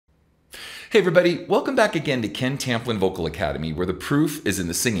Hey everybody, welcome back again to Ken Tamplin Vocal Academy, where the proof is in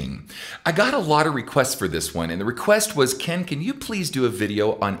the singing. I got a lot of requests for this one, and the request was, Ken, can you please do a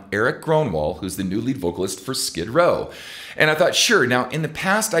video on Erik Grönwall, who's the new lead vocalist for Skid Row? And I thought, sure. Now, in the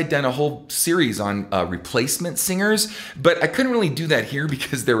past, I'd done a whole series on replacement singers, but I couldn't really do that here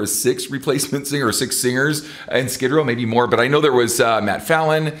because there was six singers in Skid Row, maybe more, but I know there was Matt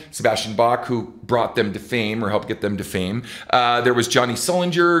Fallon, Sebastian Bach, who brought them to fame or helped get them to fame. There was Johnny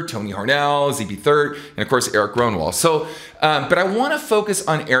Sullinger, Tony Harnell, ZB Third, and of course, Erik Grönwall. So, but I want to focus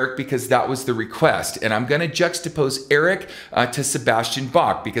on Erik because that was the request, and I'm going to juxtapose Erik to Sebastian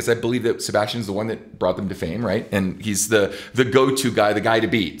Bach because I believe that Sebastian's the one that brought them to fame, right? And he's the go-to guy, the guy to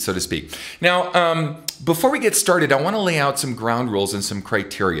beat, so to speak. Now, before we get started, I want to lay out some ground rules and some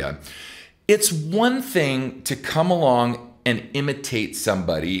criteria. It's one thing to come along and imitate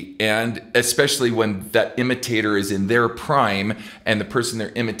somebody, and especially when that imitator is in their prime and the person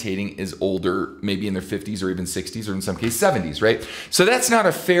they're imitating is older, maybe in their 50s or even 60s or in some case 70s, right? So that's not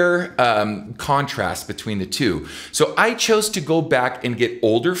a fair contrast between the two. So I chose to go back and get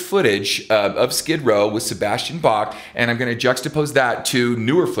older footage of Skid Row with Sebastian Bach, and I'm going to juxtapose that to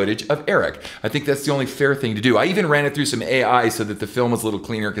newer footage of Erik. I think that's the only fair thing to do. I even ran it through some AI so that the film was a little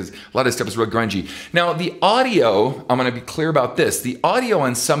cleaner because a lot of stuff is real grungy. Now the audio, I'm going to be clear about this. The audio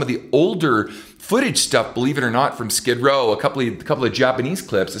on some of the older footage stuff, believe it or not, from Skid Row, a couple of Japanese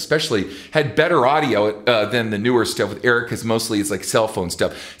clips especially, had better audio than the newer stuff with Erik, because mostly it's like cell phone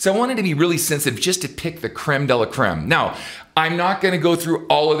stuff. So I wanted to be really sensitive just to pick the creme de la creme. Now, I'm not going to go through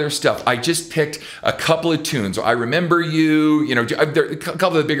all of their stuff. I just picked a couple of tunes. I Remember You, you know, a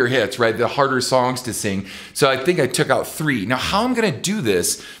couple of the bigger hits, right? The harder songs to sing. So I think I took out 3. Now, how I'm going to do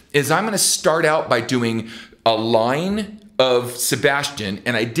this is I'm going to start out by doing a line of Sebastian,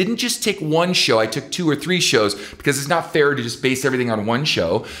 and I didn't just take one show, I took 2 or 3 shows because it's not fair to just base everything on one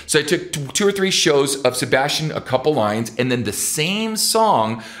show. So I took 2 or 3 shows of Sebastian, a couple lines, and then the same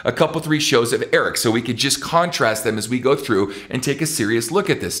song, a couple 3 shows of Erik, so we could just contrast them as we go through and take a serious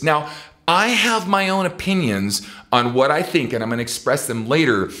look at this. Now, I have my own opinions on what I think, and I'm going to express them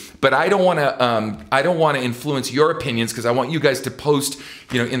later. But I don't want to influence your opinions because I want you guys to post,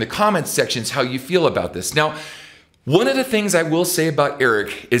 you know, in the comments sections how you feel about this. Now, one of the things I will say about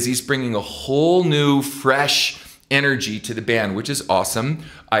Erik is he's bringing a whole new, fresh energy to the band, which is awesome.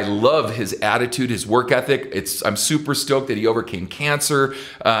 I love his attitude, his work ethic. I'm super stoked that he overcame cancer,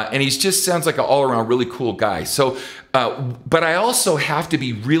 and he just sounds like an all-around really cool guy. So, but I also have to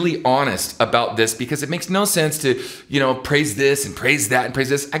be really honest about this because it makes no sense to, you know, praise this and praise that and praise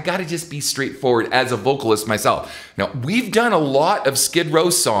this. I got to just be straightforward as a vocalist myself. Now, we've done a lot of Skid Row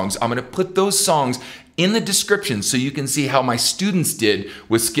songs. I'm going to put those songs in the description so you can see how my students did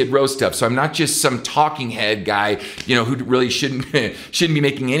with Skid Row stuff. So I'm not just some talking head guy, you know, who really shouldn't be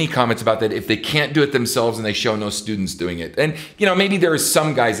making any comments about that if they can't do it themselves and they show no students doing it. And, you know, maybe there are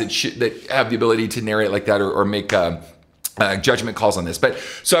some guys that have the ability to narrate like that or make judgment calls on this. But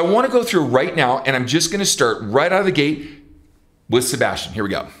so I want to go through right now, and I'm just going to start right out of the gate with Sebastian. Here we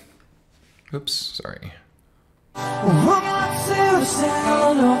go. Oops, sorry.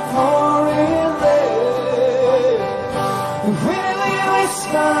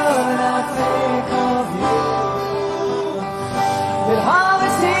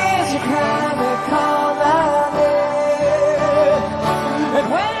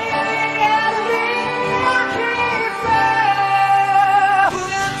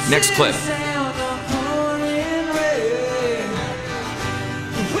 Next clip.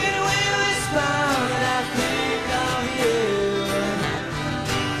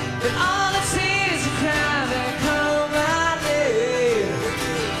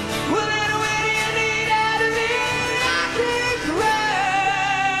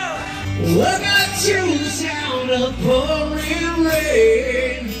 Look out to the sound of pouring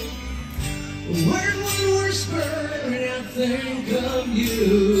rain. When one whisper and I think of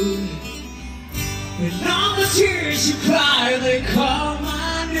you, and all the tears you cry, they call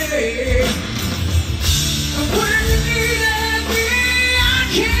my name. And when you needed me, I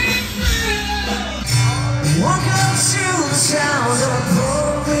came through. Look out to the sound of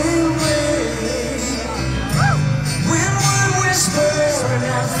pouring rain. When one whisper and I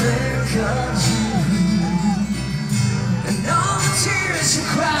think of you, and all the tears you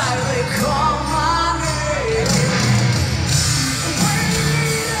cry, they call my name. When you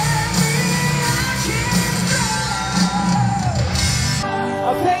needed me, I came through.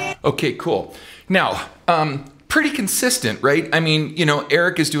 Okay, cool. Now, pretty consistent, right? I mean, you know,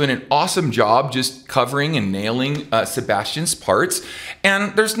 Erik is doing an awesome job just covering and nailing Sebastian's parts,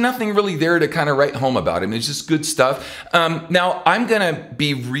 and there's nothing really there to kind of write home about him. It's just good stuff. Now, I'm gonna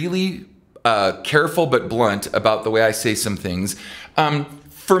be really careful but blunt about the way I say some things.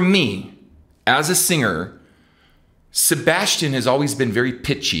 For me, as a singer, Sebastian has always been very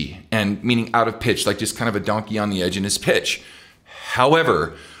pitchy, and meaning out of pitch, like just kind of a donkey on the edge in his pitch.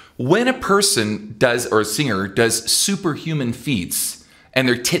 However, when a person does, or a singer does superhuman feats, and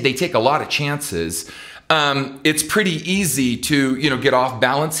they take a lot of chances, it's pretty easy to, you know, get off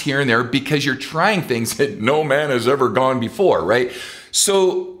balance here and there because you're trying things that no man has ever gone before, right?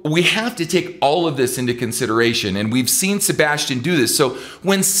 So we have to take all of this into consideration, and we've seen Sebastian do this. So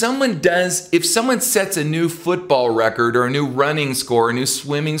when someone does, if someone sets a new football record or a new running score, a new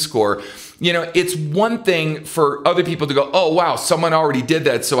swimming score, you know, it's one thing for other people to go, oh, wow, someone already did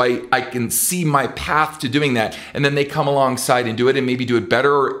that, so I can see my path to doing that. And then they come alongside and do it and maybe do it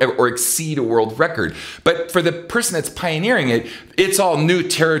better or exceed a world record. But for the person that's pioneering it, it's all new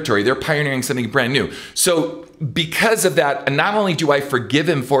territory. They're pioneering something brand new. So because of that, not only do I forgive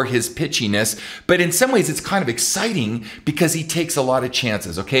him for his pitchiness, but in some ways it's kind of exciting because he takes a lot of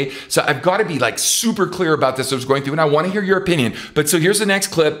chances, okay? So I've got to be like super clear about this as I was going through, and I want to hear your opinion. But so here's the next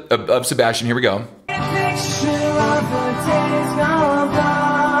clip of Sebastian. Here we go. Is there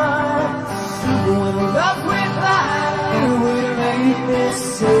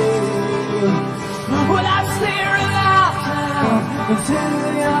I stare a lifetime into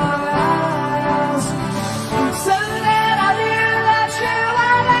your eyes, so that I knew that you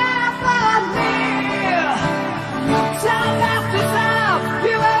were there for me. Time after time,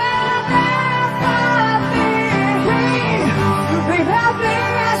 you were there for me. Remember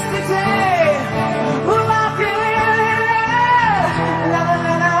yesterday, walking in your hair, like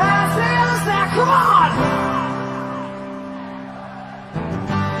when I see the same.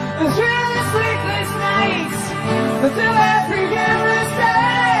 Through sleepless nights, through every endless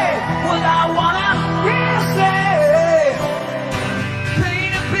day, I wanna hear you say,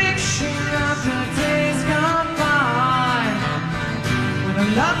 paint a picture of the days gone by, when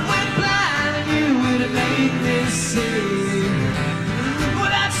love went blind and you would make me see.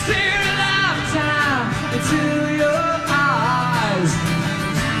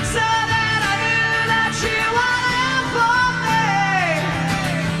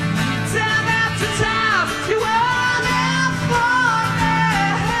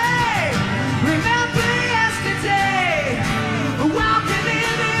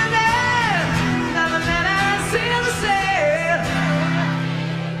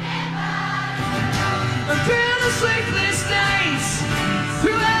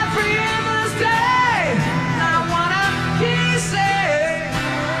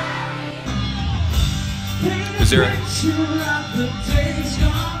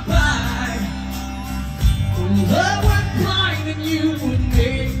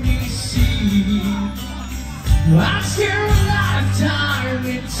 I see a lifetime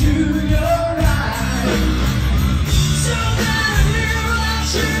into your eyes, so that I knew that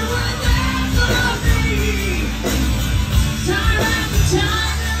you were there for me. Time after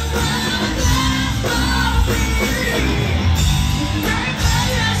time, you were there for me. Remember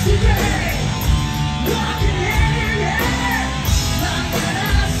yesterday, walking in your head, I'll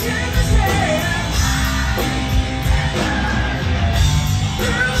never see the same. I really love you.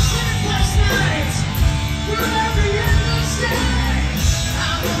 Through the sleepless nights, through every endless day, I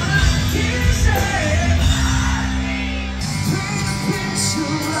wanna hear you say.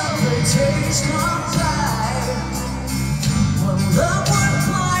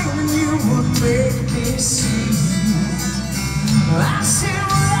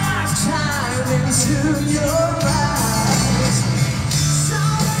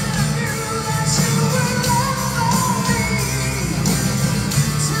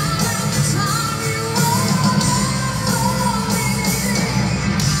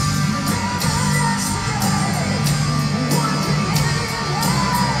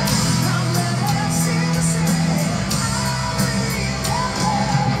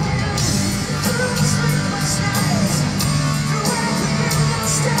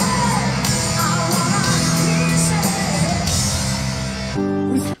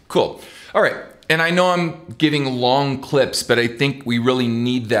 cool? All right. And I know I'm giving long clips, but I think we really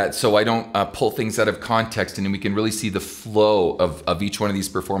need that so I don't pull things out of context, and we can really see the flow of each one of these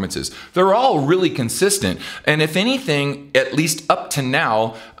performances. They're all really consistent. And if anything, at least up to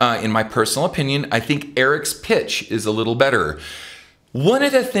now, in my personal opinion, I think Erik's pitch is a little better. One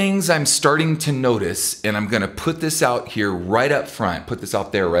of the things I'm starting to notice, and I'm going to put this out here right up front, put this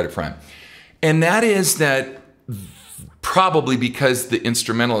out there right up front, and that is that probably because the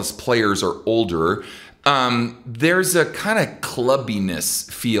instrumentalist players are older, there's a kind of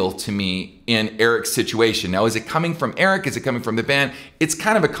clubbiness feel to me in Erik's situation. Now, is it coming from Erik? Is it coming from the band? It's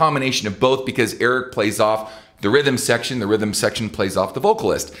kind of a combination of both because Erik plays off the rhythm section plays off the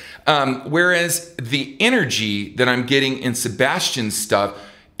vocalist. Whereas the energy that I'm getting in Sebastian's stuff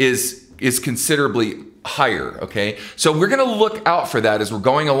is considerably higher, okay? So we're gonna look out for that as we're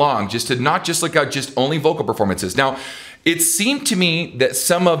going along, just to not just look out just only vocal performances. Now, it seemed to me that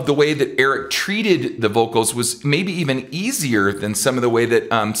some of the way that Erik treated the vocals was maybe even easier than some of the way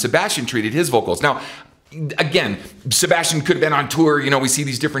that Sebastian treated his vocals. Now, again, Sebastian could have been on tour. You know, we see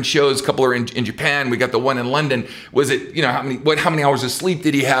these different shows. A couple are in Japan. We got the one in London. Was it, you know, how many hours of sleep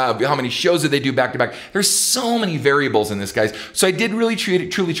did he have? How many shows did they do back to back? There's so many variables in this, guys. So I did really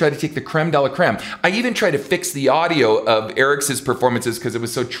truly try to take the creme de la creme. I even tried to fix the audio of Erik's performances because it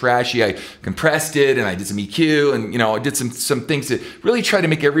was so trashy. I compressed it and I did some EQ and, you know, I did some things to really try to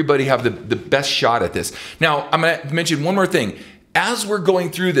make everybody have the best shot at this. Now, I'm going to mention one more thing. As we're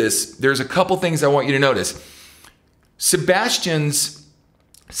going through this, there's a couple things I want you to notice. Sebastian's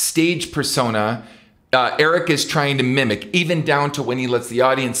stage persona, Erik is trying to mimic, even down to when he lets the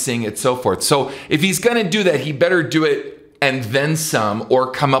audience sing and so forth. So if he's gonna do that, he better do it and then some, or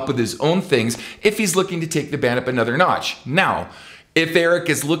come up with his own things if he's looking to take the band up another notch. Now, if Erik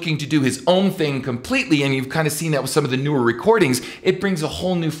is looking to do his own thing completely, and you've kind of seen that with some of the newer recordings, it brings a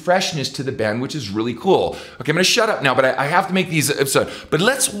whole new freshness to the band, which is really cool. Okay, I'm gonna shut up now, but I have to make these episodes. But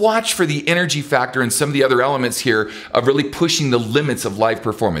let's watch for the energy factor and some of the other elements here of really pushing the limits of live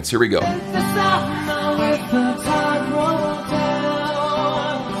performance. Here we go.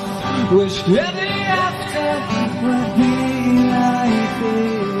 Wish every after would be like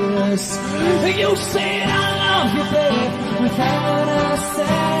this. You said I love you, babe, without a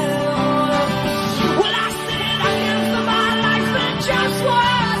sound. Well, I said I give to my life and just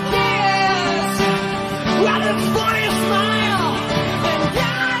one kiss. Rather for your smile and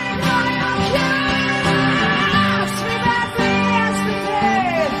dying for your kiss. Remember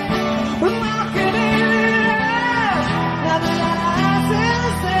yesterday, we're walking in and the lights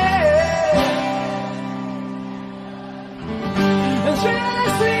is there. And through the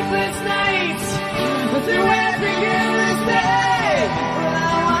sleepless nights, through every endless day, well,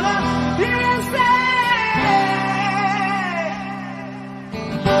 I wanna hear you say,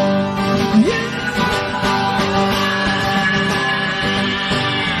 you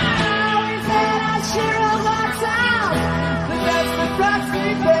always said I'd share all our time, but that's the price we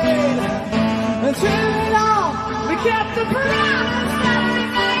paid. And through it all, we kept the promise that we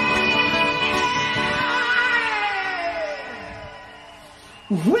made.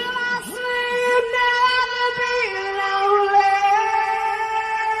 Will I see you never be lonely?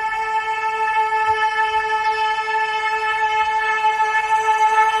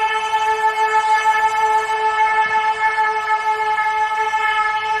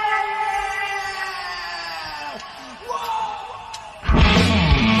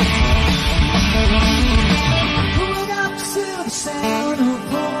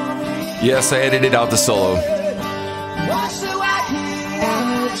 Yes, I edited out the solo.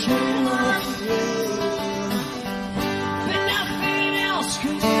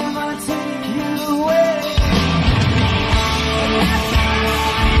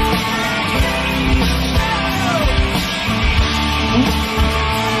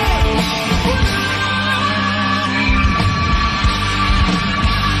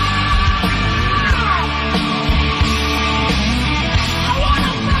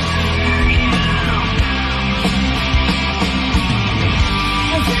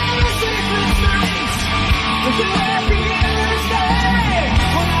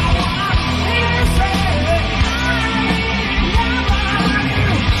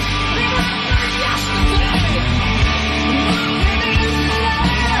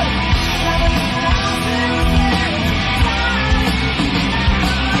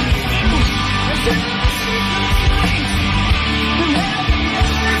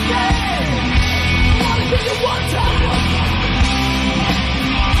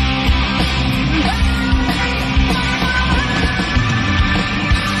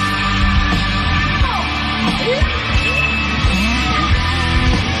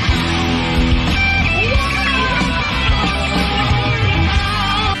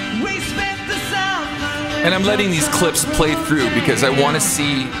 And I'm letting these clips play through because I want to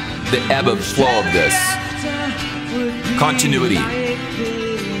see the ebb and flow of this. Continuity.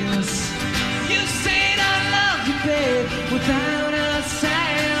 You said I love you, babe, without a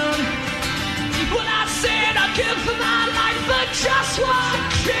sound. Well, I said I'd give for my life but just one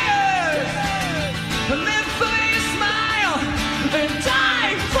kiss. Live for your smile and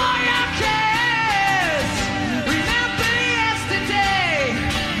die for your kiss.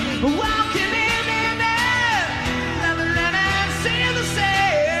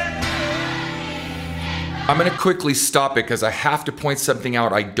 I'm going to quickly stop it because I have to point something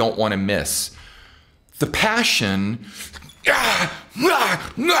out I don't want to miss. The passion, you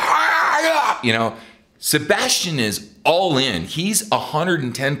know, Sebastian is all in. He's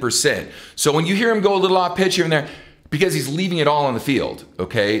 110%. So when you hear him go a little off pitch here and there, because he's leaving it all on the field,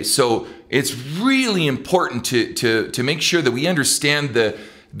 okay? So it's really important to make sure that we understand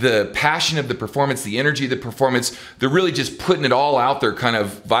the passion of the performance, the energy of the performance, the really just putting it all out there kind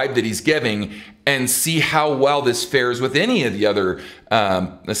of vibe that he's giving, and see how well this fares with any of the other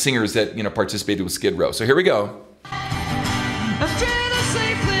singers that, you know, participated with Skid Row. So here we go.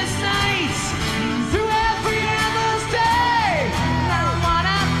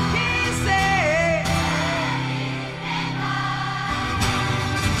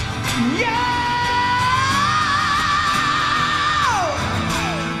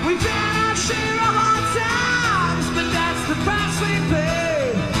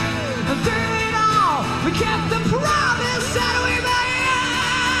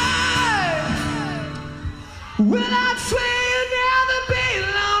 Well, I'd swear you'll never be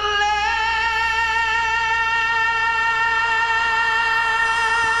lonely.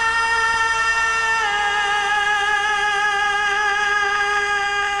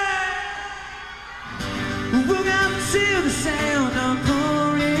 We'll come to the sound of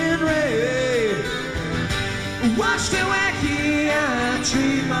pouring rain. Watch the wacky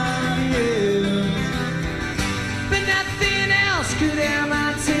tree on you, but nothing else could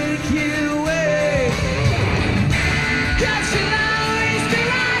ever take you away.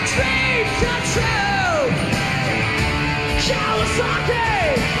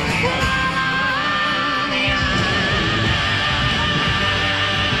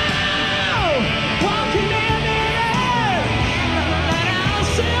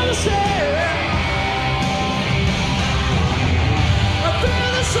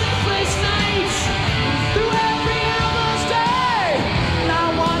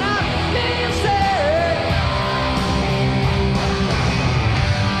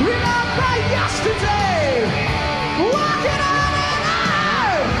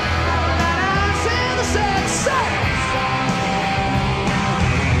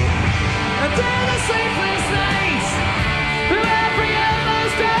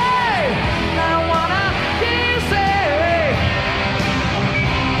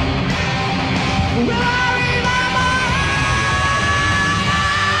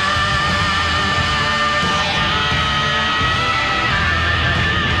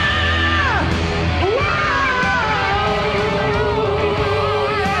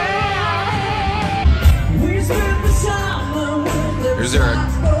 Here's Erik.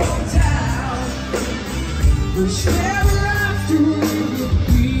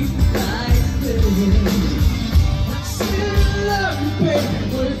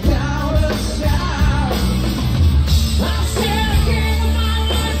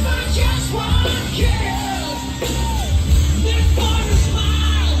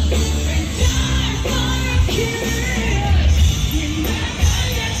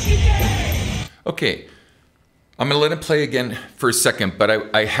 Okay, I'm going to let it play again for a second,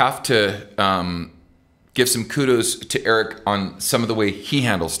 but I have to give some kudos to Erik on some of the way he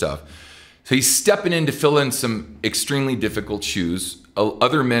handles stuff. So he's stepping in to fill in some extremely difficult shoes.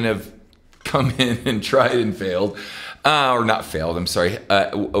 Other men have come in and tried and failed, or not failed, I'm sorry,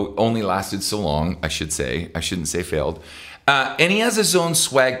 only lasted so long, I should say. I shouldn't say failed. And he has his own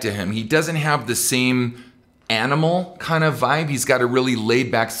swag to him. He doesn't have the same Animal kind of vibe. He's got a really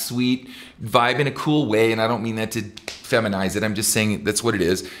laid back, sweet vibe in a cool way. And I don't mean that to feminize it. I'm just saying that's what it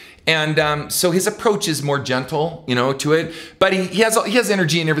is. And so his approach is more gentle, you know, to it. But he has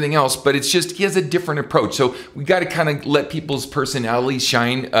energy and everything else, but it's just, he has a different approach. So we got to kind of let people's personalities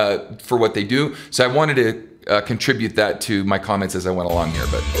shine for what they do. So I wanted to contribute that to my comments as I went along here.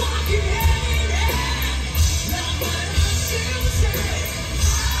 But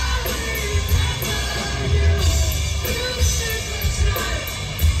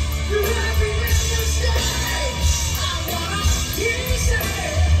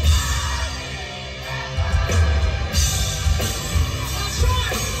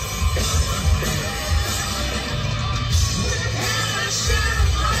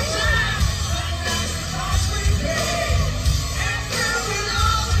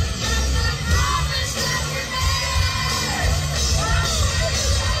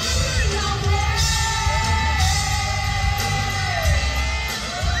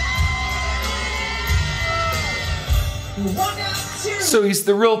So he's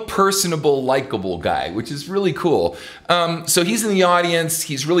the real personable, likable guy, which is really cool. So he's in the audience.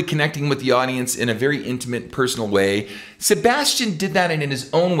 He's really connecting with the audience in a very intimate, personal way. Sebastian did that in his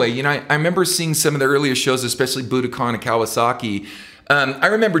own way. You know, I remember seeing some of the earlier shows, especially Budokan and Kawasaki. I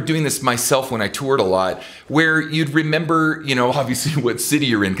remember doing this myself when I toured a lot, where you'd remember, you know, obviously what city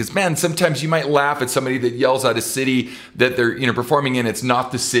you're in. Because, man, sometimes you might laugh at somebody that yells out a city that they're, you know, performing in. It's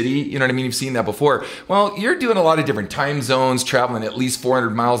not the city. You know what I mean? You've seen that before. Well, you're doing a lot of different time zones, traveling at least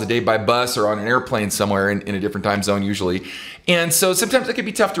 400 miles a day by bus or on an airplane somewhere in a different time zone usually. And so sometimes it can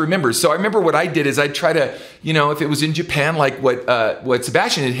be tough to remember. So I remember what I did is I'd try to, you know, if it was in Japan, like what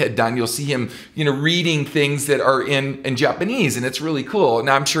Sebastian had done, you'll see him, you know, reading things that are in Japanese, and it's really cool.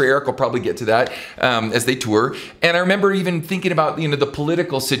 Now I'm sure Erik will probably get to that as they tour. And I remember even thinking about, you know, the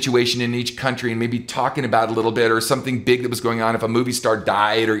political situation in each country and maybe talking about it a little bit, or something big that was going on, if a movie star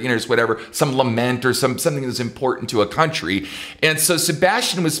died, or, you know, just whatever, some lament or something that was important to a country. And so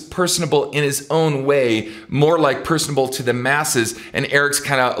Sebastian was personable in his own way, more like personable to the masses, and Erik's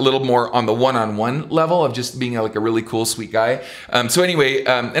kind of a little more on the one-on-one level of just being like a really cool, sweet guy. So anyway,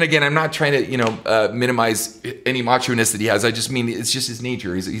 and again, I'm not trying to, you know, minimize any macho-ness that he has. I just mean it's just his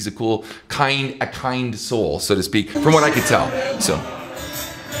nature. He's a cool, kind soul, so to speak, from what I could tell. So.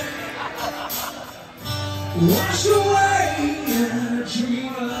 Wash away a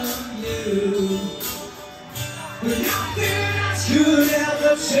dream of you, but nothing else could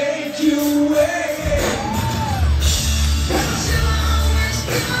ever take you away.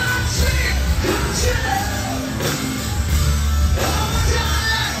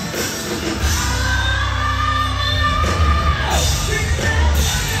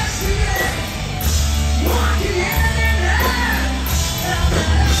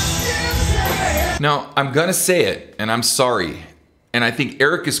 Now, I'm going to say it, and I'm sorry. And I think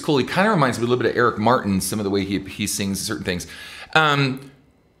Erik is cool. He kind of reminds me a little bit of Erik Martin, some of the way he sings certain things.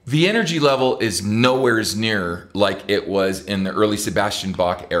 The energy level is nowhere near like it was in the early Sebastian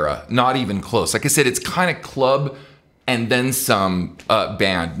Bach era. Not even close. Like I said, it's kind of club and then some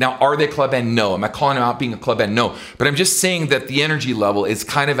band. Now, are they a club band? No. Am I calling them out being a club band? No. But I'm just saying that the energy level is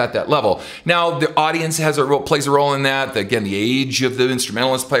kind of at that level. Now, the audience has a role, plays a role in that. Again, the age of the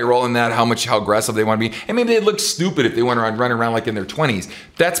instrumentalists play a role in that, how aggressive they want to be. And maybe they look stupid if they want to run around like in their 20s.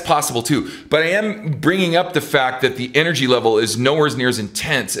 That's possible too. But I am bringing up the fact that the energy level is nowhere near as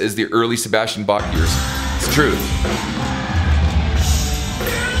intense as the early Sebastian Bach years. It's true.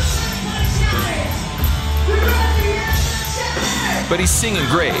 But he's singing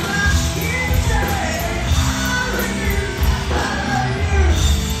great.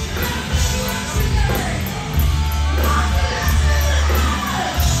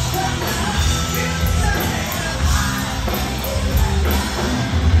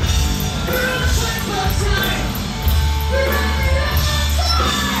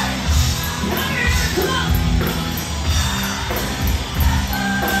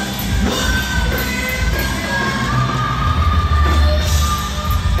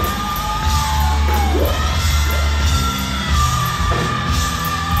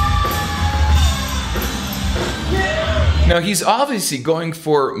 Now, he's obviously going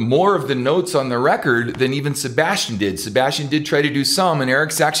for more of the notes on the record than even Sebastian did. Sebastian did try to do some, and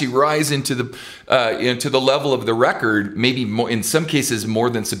Erik's actually rise into the level of the record, maybe more, in some cases more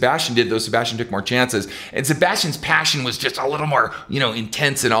than Sebastian did, though Sebastian took more chances. And Sebastian's passion was just a little more, you know,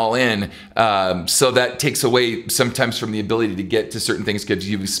 intense and all in. So that takes away sometimes from the ability to get to certain things because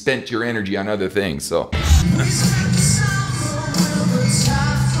you've spent your energy on other things. So.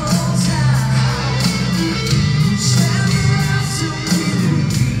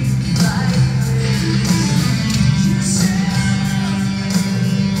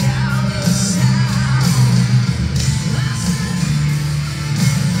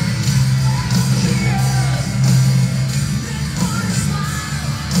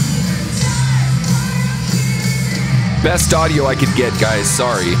 Best audio I could get, guys.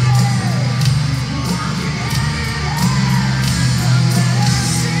 Sorry.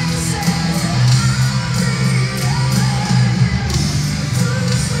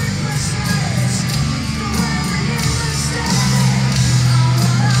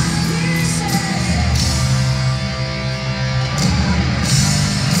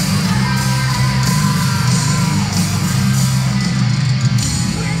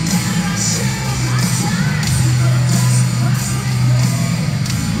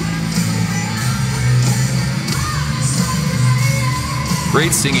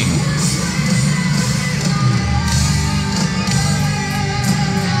 Great singing.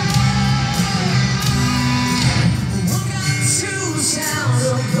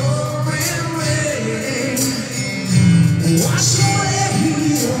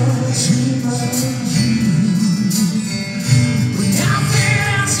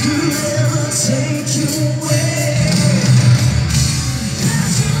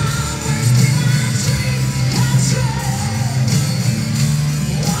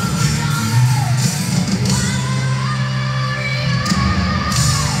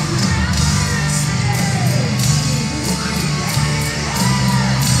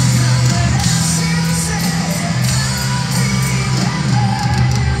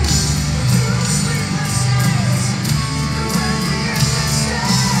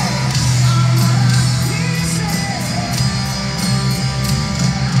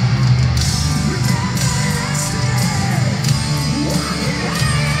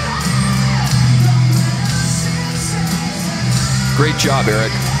 Great job,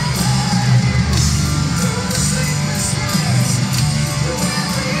 Erik.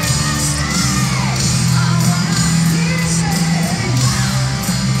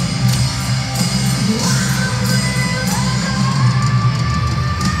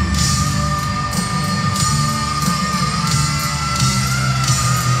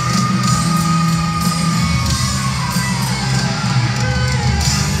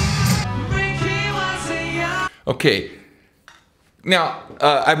 Okay, now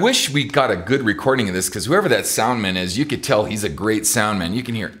I wish we got a good recording of this, because whoever that soundman is, you could tell he's a great soundman. You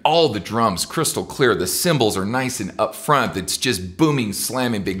can hear all the drums crystal clear. The cymbals are nice and up front. It's just booming,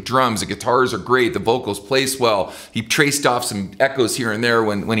 slamming big drums. The guitars are great. The vocals place well. He traced off some echoes here and there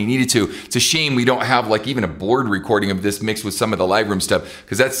when he needed to. It's a shame we don't have like even a board recording of this mixed with some of the live room stuff,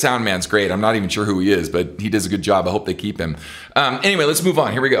 because that soundman's great. I'm not even sure who he is, but he does a good job. I hope they keep him. Anyway, let's move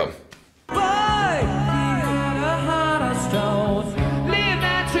on. Here we go.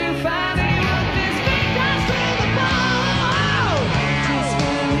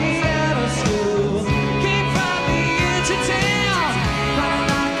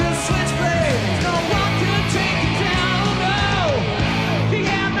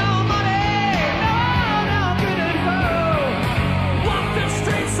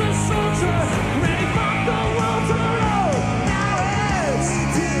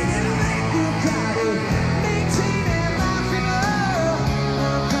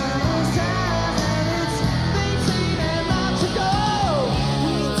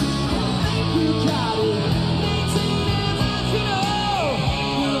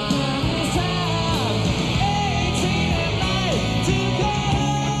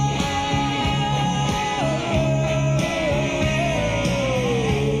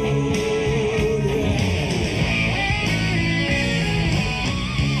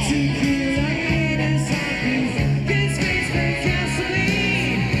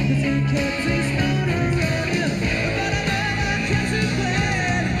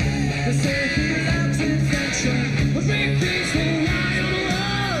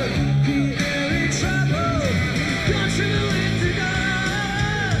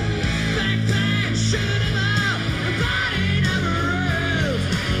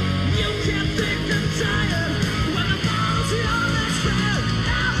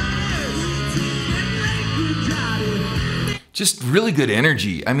 Just really good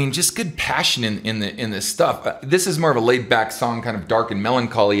energy. I mean, just good passion in this stuff. This is more of a laid back song, kind of dark and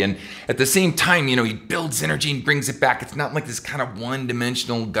melancholy, and at the same time, you know, he builds energy and brings it back. It's not like this kind of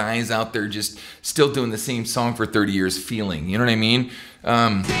one-dimensional guys out there just still doing the same song for 30 years feeling. You know what I mean?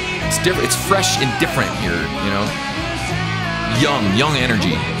 It's different. It's fresh and different here. You know, young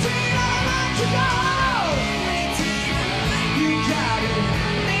energy.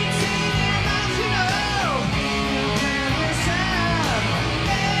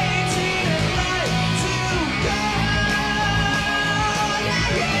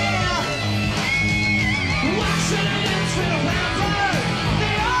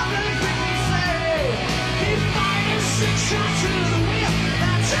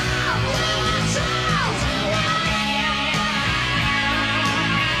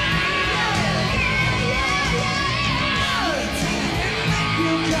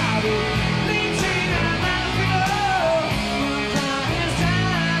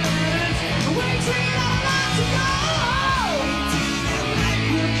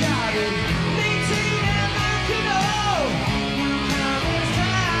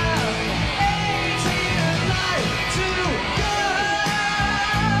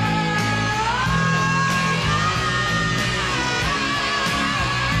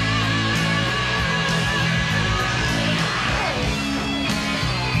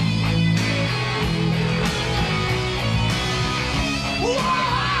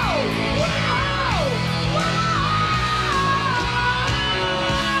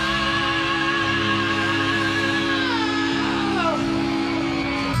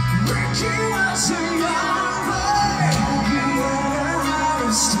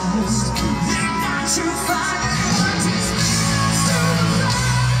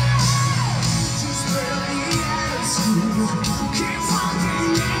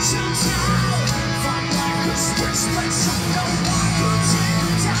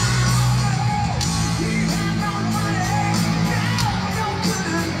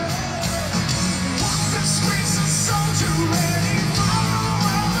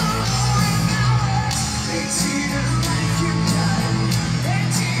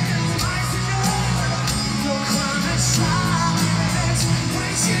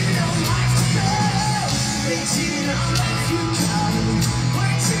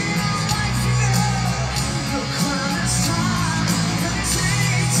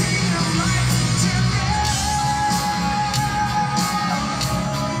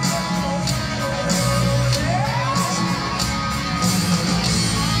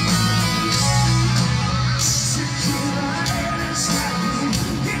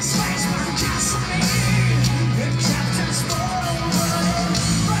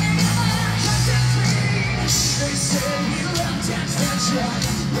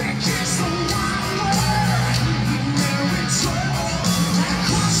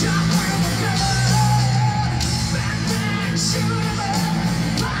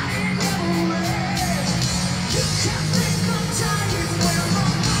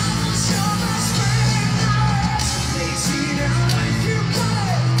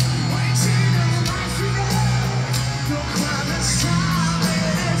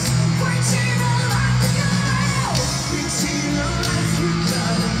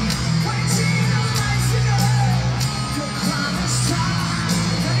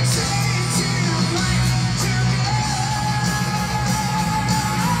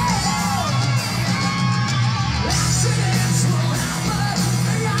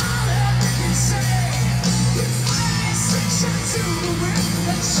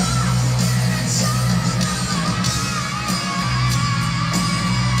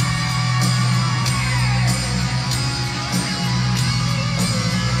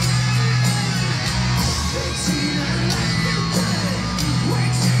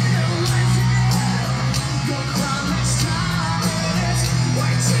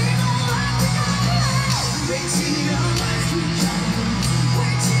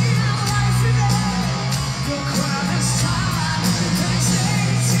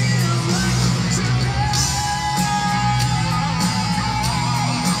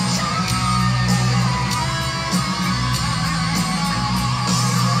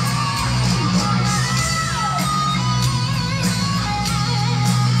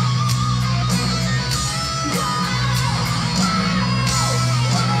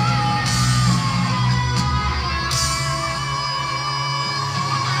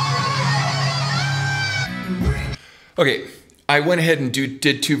 Okay, I went ahead and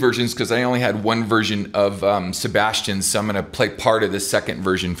did two versions because I only had one version of Sebastian, so I'm going to play part of the second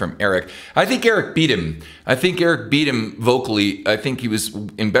version from Erik. I think Erik beat him. I think Erik beat him vocally. I think he was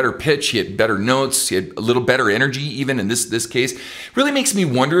in better pitch. He had better notes. He had a little better energy, even in this case. Really makes me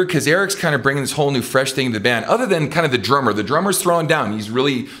wonder because Erik's kind of bringing this whole new fresh thing to the band. Other than kind of the drummer, the drummer's throwing down.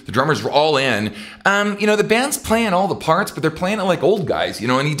 The drummers were all in. You know, the band's playing all the parts, but they're playing it like old guys. You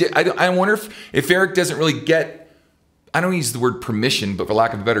know, and he did. I wonder if Erik doesn't really get. I don't use the word permission, but for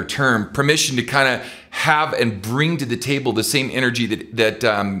lack of a better term, permission to kind of have and bring to the table the same energy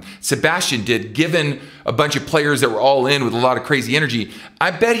that Sebastian did, given a bunch of players that were all in with a lot of crazy energy.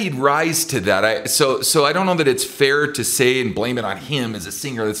 I bet he'd rise to that. So I don't know that it's fair to say and blame it on him as a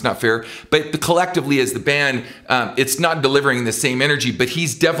singer. That's not fair. But collectively as the band, it's not delivering the same energy, but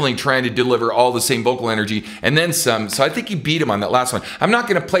he's definitely trying to deliver all the same vocal energy and then some. So I think he beat him on that last one. I'm not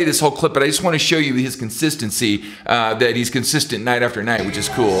going to play this whole clip, but I just want to show you his consistency, that he's consistent night after night, which is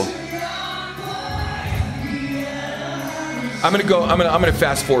cool. I'm gonna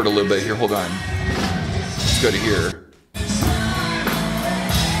fast forward a little bit here. Hold on. Let's go to here.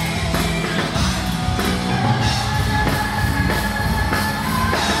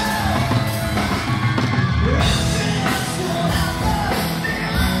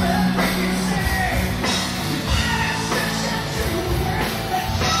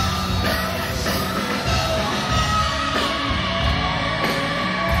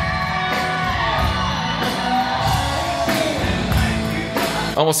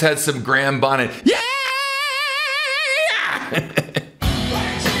 Almost had some Graham Bonnet. Yeah!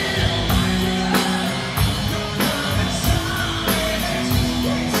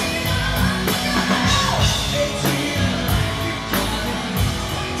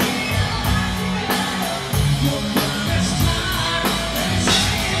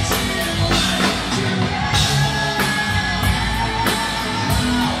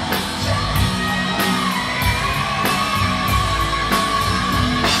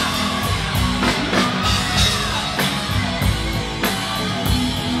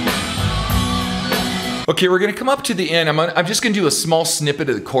 Okay, we're gonna come up to the end. I'm just gonna do a small snippet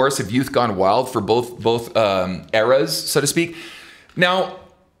of the chorus of Youth Gone Wild for both eras, so to speak. Now,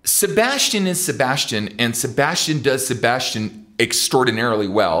 Sebastian is Sebastian, and Sebastian does Sebastian extraordinarily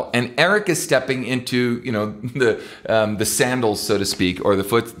well. And Erik is stepping into, you know, the sandals, so to speak, or the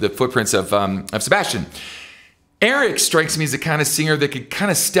footprints of Sebastian. Erik strikes me as the kind of singer that could kind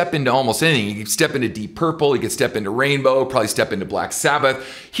of step into almost anything. He could step into Deep Purple, he could step into Rainbow, probably step into Black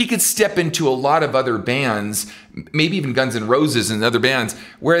Sabbath. He could step into a lot of other bands, maybe even Guns N' Roses and other bands,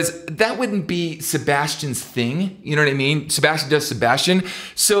 whereas that wouldn't be Sebastian's thing, you know what I mean? Sebastian does Sebastian.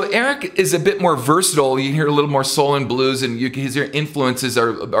 So Erik is a bit more versatile. You hear a little more soul and blues, and his influences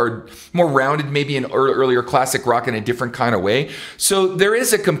are more rounded, maybe in earlier classic rock in a different kind of way. So there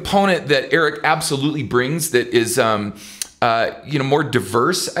is a component that Erik absolutely brings that is you know, more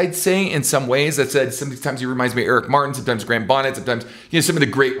diverse, I'd say, in some ways. That said, sometimes he reminds me of Eric Martin, sometimes Graham Bonnet, sometimes, you know, some of the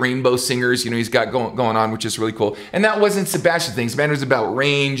great Rainbow singers, you know, he's got going on, which is really cool. And that wasn't Sebastian's thing. Sebastian was about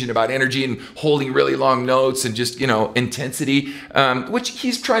range and about energy and holding really long notes and just, you know, intensity, which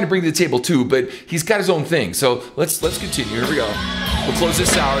he's trying to bring to the table too, but he's got his own thing. So let's continue. Here we go. We'll close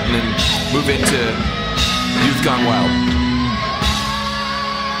this out and then move into Youth Gone Wild.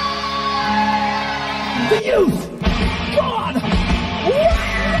 The Youth Gone Wild!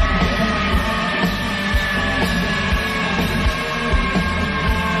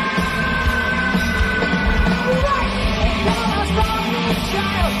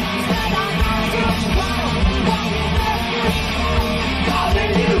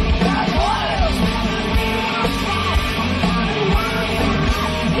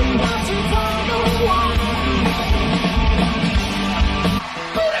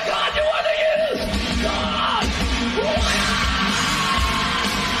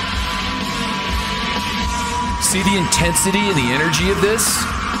 See the intensity and the energy of this?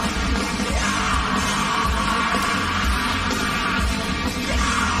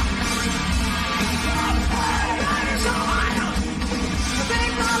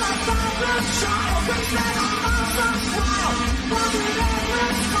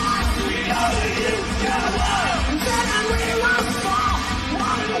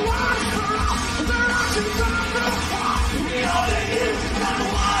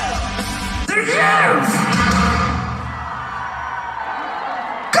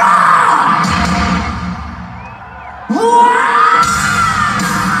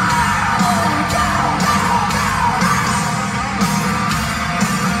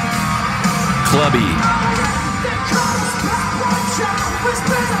 Clubby.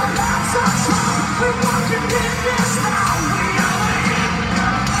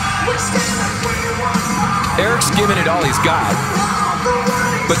 Erik's giving it all he's got,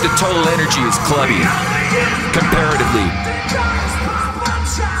 but the total energy is clubby, comparatively.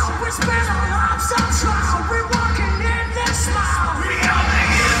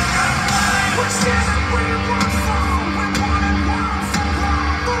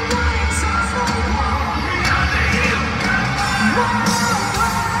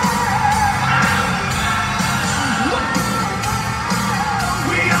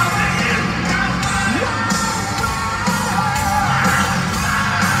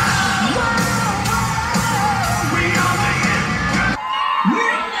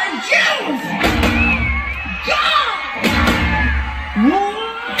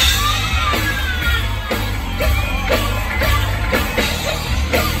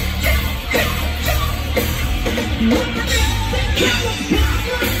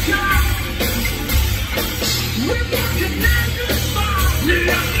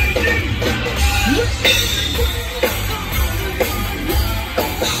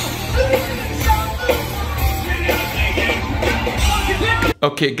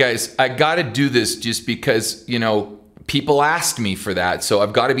 Okay, guys, I gotta do this just because, you know, people asked me for that, so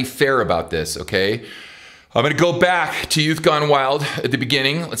I've gotta be fair about this, okay? I'm gonna go back to Youth Gone Wild at the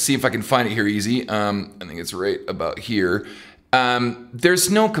beginning. Let's see if I can find it here easy. I think it's right about here. There's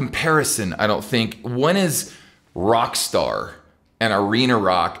no comparison, I don't think. One is rock star and arena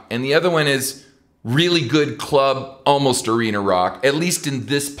rock, and the other one is really good club, almost arena rock, at least in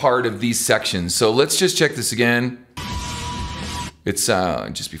this part of these sections. So let's just check this again. It's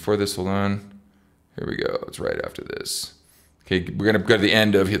just before this, hold on. Here we go, it's right after this. Okay, we're gonna go to the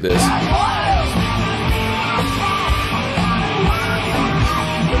end of this.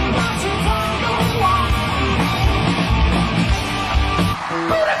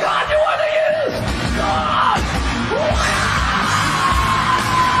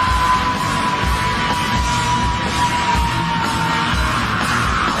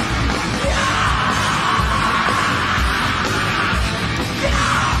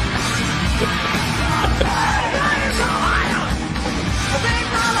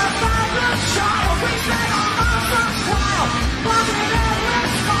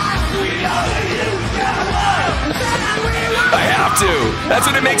 I have to. That's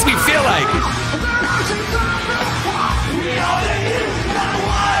what it makes me feel like.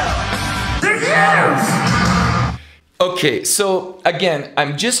 Okay, so again,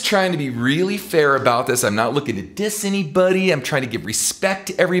 I'm just trying to be really fair about this. I'm not looking to diss anybody. I'm trying to give respect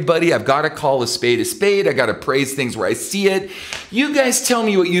to everybody. I've got to call a spade a spade. I got to praise things where I see it. You guys tell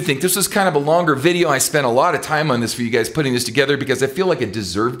me what you think. This was kind of a longer video. I spent a lot of time on this for you guys putting this together because I feel like it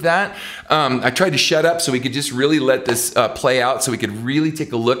deserved that. I tried to shut up so we could just really let this play out, so we could really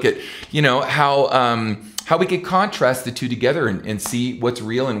take a look at, you know, how we could contrast the two together and see what's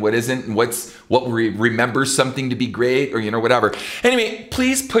real and what isn't, and what remembers something to be great, or, you know, whatever. Anyway,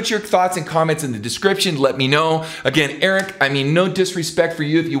 please put your thoughts and comments in the description. Let me know. Again, Erik, I mean, no disrespect for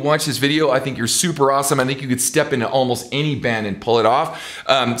you if you watch this video. I think you're super awesome. I think you could step into almost any band and pull it off.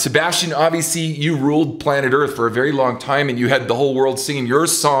 Sebastian, obviously, you ruled planet Earth for a very long time, and you had the whole world singing your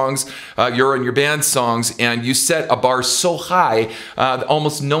songs, your band's songs, and you set a bar so high that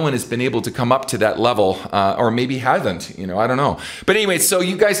almost no one has been able to come up to that level. Or maybe haven't, you know, I don't know. But anyway, so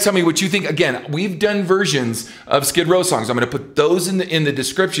you guys tell me what you think. Again, we've done versions of Skid Row songs. I'm going to put those in the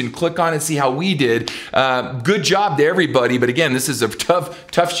description. Click on and see how we did. Good job to everybody. But again, this is a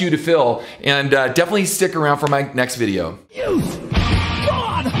tough shoe to fill. And definitely stick around for my next video.